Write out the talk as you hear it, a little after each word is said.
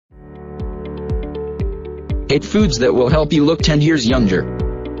8 foods that will help you look 10 years younger.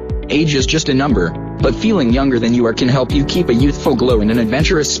 Age is just a number, but feeling younger than you are can help you keep a youthful glow and an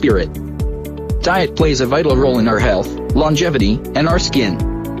adventurous spirit. Diet plays a vital role in our health, longevity, and our skin.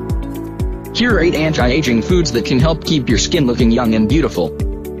 Here are 8 anti-aging foods that can help keep your skin looking young and beautiful.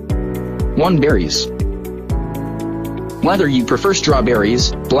 1. Berries. Whether you prefer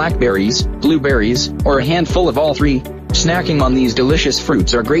strawberries, blackberries, blueberries, or a handful of all three, snacking on these delicious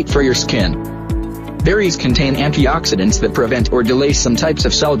fruits are great for your skin. Berries contain antioxidants that prevent or delay some types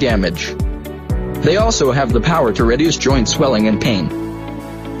of cell damage. They also have the power to reduce joint swelling and pain.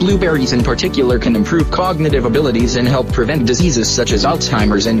 Blueberries in particular can improve cognitive abilities and help prevent diseases such as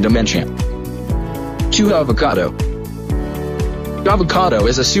Alzheimer's and dementia. 2. Avocado. Avocado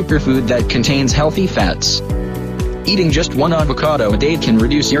is a superfood that contains healthy fats. Eating just 1 avocado a day can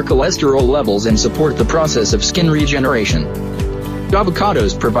reduce your cholesterol levels and support the process of skin regeneration.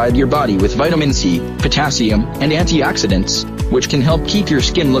 Avocados provide your body with vitamin C, potassium, and antioxidants, which can help keep your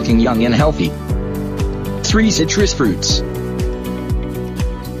skin looking young and healthy. 3. Citrus fruits.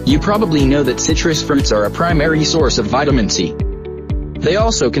 You probably know that citrus fruits are a primary source of vitamin C. They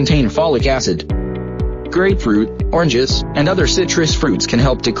also contain folic acid. Grapefruit, oranges, and other citrus fruits can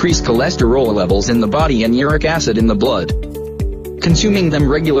help decrease cholesterol levels in the body and uric acid in the blood. Consuming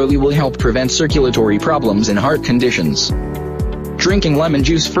them regularly will help prevent circulatory problems and heart conditions. Drinking lemon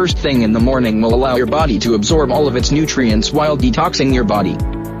juice first thing in the morning will allow your body to absorb all of its nutrients while detoxing your body.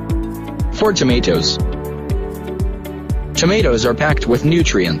 4. Tomatoes. Tomatoes are packed with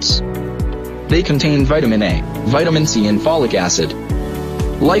nutrients. They contain vitamin A, vitamin C, and folic acid.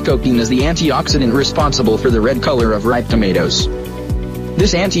 Lycopene is the antioxidant responsible for the red color of ripe tomatoes.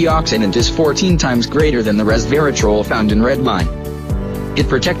 This antioxidant is 14 times greater than the resveratrol found in red wine. It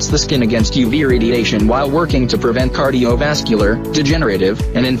protects the skin against UV radiation while working to prevent cardiovascular, degenerative,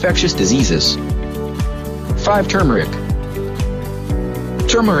 and infectious diseases. 5. Turmeric.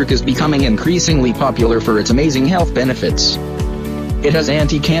 Turmeric is becoming increasingly popular for its amazing health benefits. It has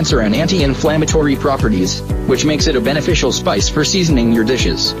anti-cancer and anti-inflammatory properties, which makes it a beneficial spice for seasoning your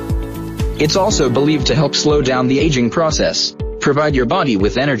dishes. It's also believed to help slow down the aging process, provide your body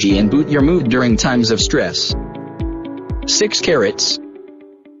with energy, and boost your mood during times of stress. 6. Carrots.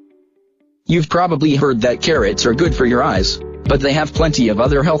 You've probably heard that carrots are good for your eyes, but they have plenty of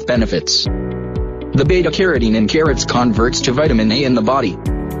other health benefits. The beta-carotene in carrots converts to vitamin A in the body.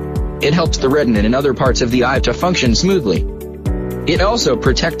 It helps the retina and other parts of the eye to function smoothly. It also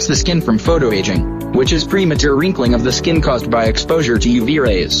protects the skin from photoaging, which is premature wrinkling of the skin caused by exposure to UV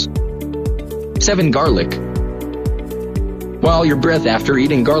rays. 7. Garlic. While your breath after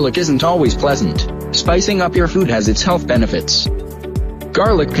eating garlic isn't always pleasant, spicing up your food has its health benefits.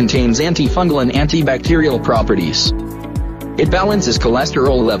 Garlic contains antifungal and antibacterial properties. It balances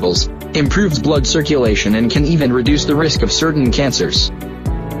cholesterol levels, improves blood circulation, and can even reduce the risk of certain cancers.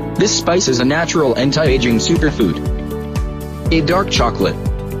 This spice is a natural anti-aging superfood. 8. Dark chocolate.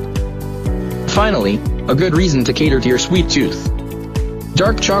 Finally, a good reason to cater to your sweet tooth.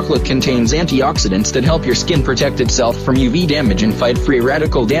 Dark chocolate contains antioxidants that help your skin protect itself from UV damage and fight free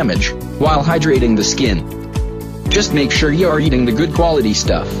radical damage, while hydrating the skin. Just make sure you are eating the good quality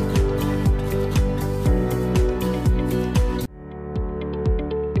stuff.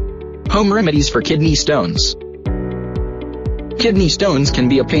 Home remedies for kidney stones. Kidney stones can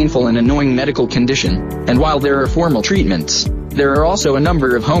be a painful and annoying medical condition, and while there are formal treatments, there are also a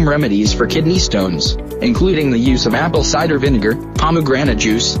number of home remedies for kidney stones, including the use of apple cider vinegar, pomegranate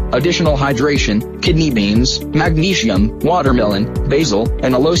juice, additional hydration, kidney beans, magnesium, watermelon, basil,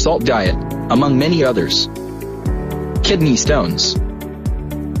 and a low-salt diet, among many others. Kidney stones.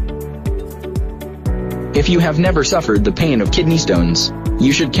 If you have never suffered the pain of kidney stones,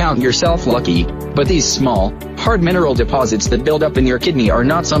 you should count yourself lucky, but these small, hard mineral deposits that build up in your kidney are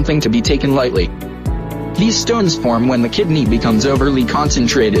not something to be taken lightly. These stones form when the kidney becomes overly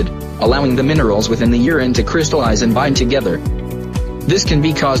concentrated, allowing the minerals within the urine to crystallize and bind together. This can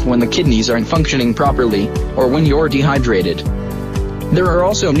be caused when the kidneys aren't functioning properly, or when you're dehydrated. There are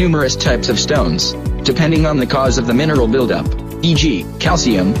also numerous types of stones, depending on the cause of the mineral buildup, e.g.,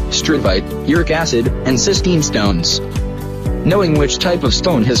 calcium, struvite, uric acid, and cystine stones. Knowing which type of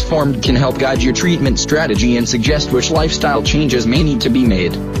stone has formed can help guide your treatment strategy and suggest which lifestyle changes may need to be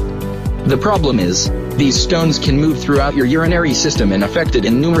made. The problem is, these stones can move throughout your urinary system and affect it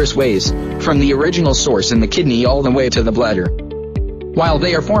in numerous ways, from the original source in the kidney all the way to the bladder. While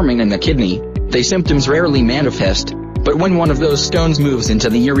they are forming in the kidney, the symptoms rarely manifest, but when one of those stones moves into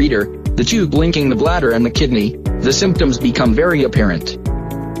the ureter, the tube linking the bladder and the kidney, the symptoms become very apparent.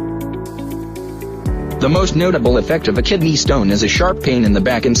 The most notable effect of a kidney stone is a sharp pain in the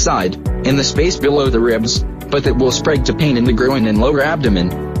back and side, in the space below the ribs, but that will spread to pain in the groin and lower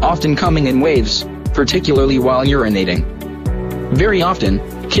abdomen, often coming in waves, particularly while urinating. Very often,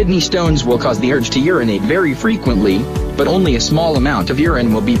 kidney stones will cause the urge to urinate very frequently, but only a small amount of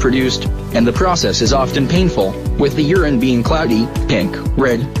urine will be produced, and the process is often painful, with the urine being cloudy, pink,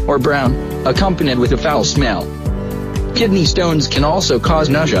 red, or brown, accompanied with a foul smell. Kidney stones can also cause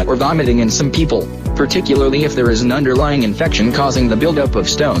nausea or vomiting in some people, particularly if there is an underlying infection causing the buildup of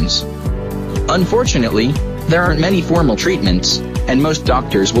stones. Unfortunately, there aren't many formal treatments, and most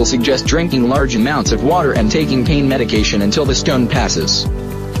doctors will suggest drinking large amounts of water and taking pain medication until the stone passes.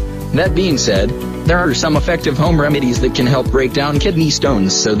 That being said, there are some effective home remedies that can help break down kidney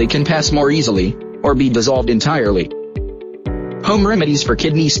stones so they can pass more easily, or be dissolved entirely. Home remedies for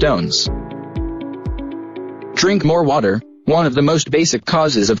kidney stones. Drink more water. One of the most basic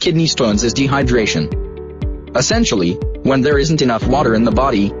causes of kidney stones is dehydration. Essentially, when there isn't enough water in the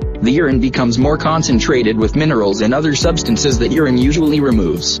body, the urine becomes more concentrated with minerals and other substances that urine usually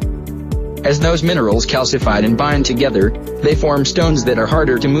removes. As those minerals calcify and bind together, they form stones that are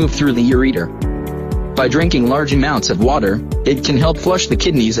harder to move through the ureter. By drinking large amounts of water, it can help flush the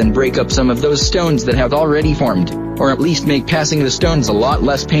kidneys and break up some of those stones that have already formed, or at least make passing the stones a lot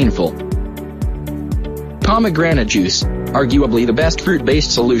less painful. Pomegranate juice. Arguably the best fruit-based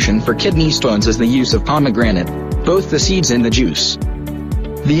solution for kidney stones is the use of pomegranate, both the seeds and the juice.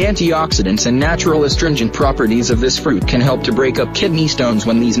 The antioxidants and natural astringent properties of this fruit can help to break up kidney stones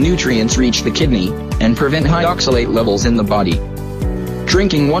when these nutrients reach the kidney, and prevent high oxalate levels in the body.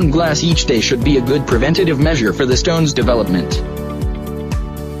 Drinking 1 glass each day should be a good preventative measure for the stone's development.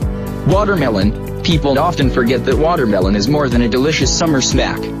 Watermelon. People often forget that watermelon is more than a delicious summer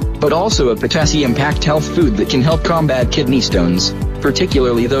snack, but also a potassium-packed health food that can help combat kidney stones,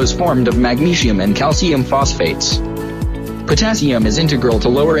 particularly those formed of magnesium and calcium phosphates. Potassium is integral to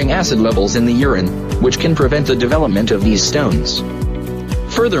lowering acid levels in the urine, which can prevent the development of these stones.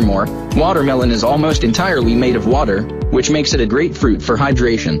 Furthermore, watermelon is almost entirely made of water, which makes it a great fruit for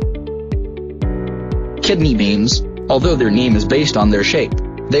hydration. Kidney beans. Although their name is based on their shape,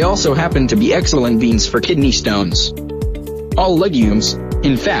 they also happen to be excellent beans for kidney stones. All legumes,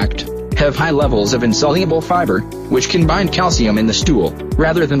 in fact, have high levels of insoluble fiber, which can bind calcium in the stool,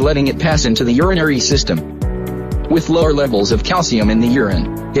 rather than letting it pass into the urinary system. With lower levels of calcium in the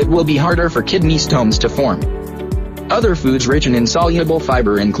urine, it will be harder for kidney stones to form. Other foods rich in insoluble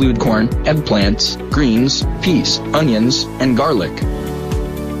fiber include corn, eggplants, greens, peas, onions, and garlic.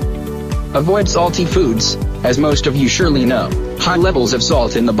 Avoid salty foods. As most of you surely know, high levels of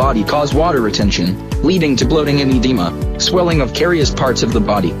salt in the body cause water retention, leading to bloating and edema, swelling of various parts of the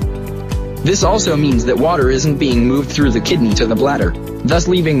body. This also means that water isn't being moved through the kidney to the bladder, thus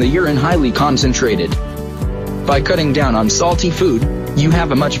leaving the urine highly concentrated. By cutting down on salty food, you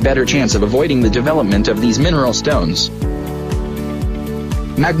have a much better chance of avoiding the development of these mineral stones.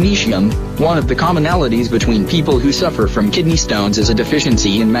 Magnesium. One of the commonalities between people who suffer from kidney stones is a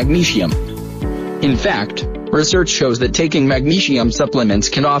deficiency in magnesium. In fact, research shows that taking magnesium supplements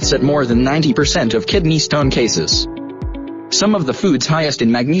can offset more than 90% of kidney stone cases. Some of the foods highest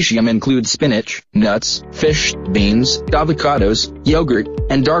in magnesium include spinach, nuts, fish, beans, avocados, yogurt,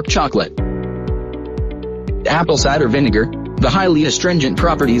 and dark chocolate. Apple cider vinegar. The highly astringent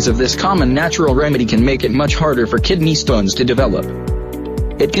properties of this common natural remedy can make it much harder for kidney stones to develop.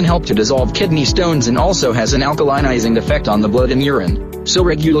 It can help to dissolve kidney stones and also has an alkalinizing effect on the blood and urine, so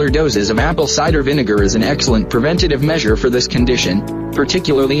regular doses of apple cider vinegar is an excellent preventative measure for this condition,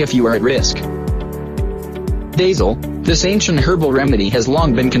 particularly if you are at risk. Basil. This ancient herbal remedy has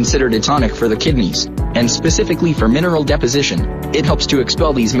long been considered a tonic for the kidneys, and specifically for mineral deposition. It helps to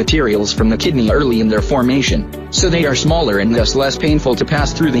expel these materials from the kidney early in their formation, so they are smaller and thus less painful to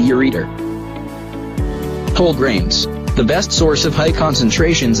pass through the ureter. Whole grains. The best source of high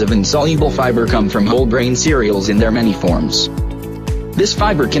concentrations of insoluble fiber come from whole grain cereals in their many forms. This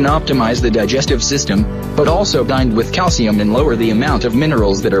fiber can optimize the digestive system, but also bind with calcium and lower the amount of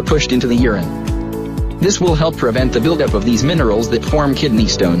minerals that are pushed into the urine. This will help prevent the buildup of these minerals that form kidney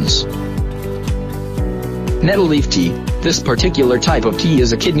stones. Nettle leaf tea. This particular type of tea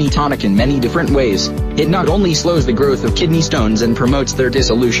is a kidney tonic in many different ways. It not only slows the growth of kidney stones and promotes their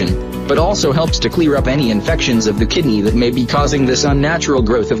dissolution, but also helps to clear up any infections of the kidney that may be causing this unnatural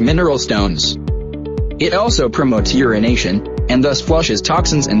growth of mineral stones. It also promotes urination, and thus flushes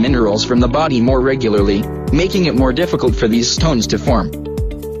toxins and minerals from the body more regularly, making it more difficult for these stones to form.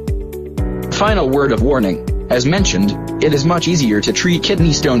 Final word of warning. As mentioned, it is much easier to treat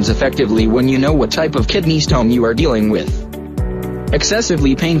kidney stones effectively when you know what type of kidney stone you are dealing with.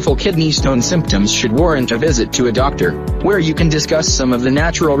 Excessively painful kidney stone symptoms should warrant a visit to a doctor, where you can discuss some of the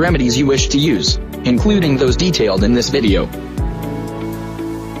natural remedies you wish to use, including those detailed in this video.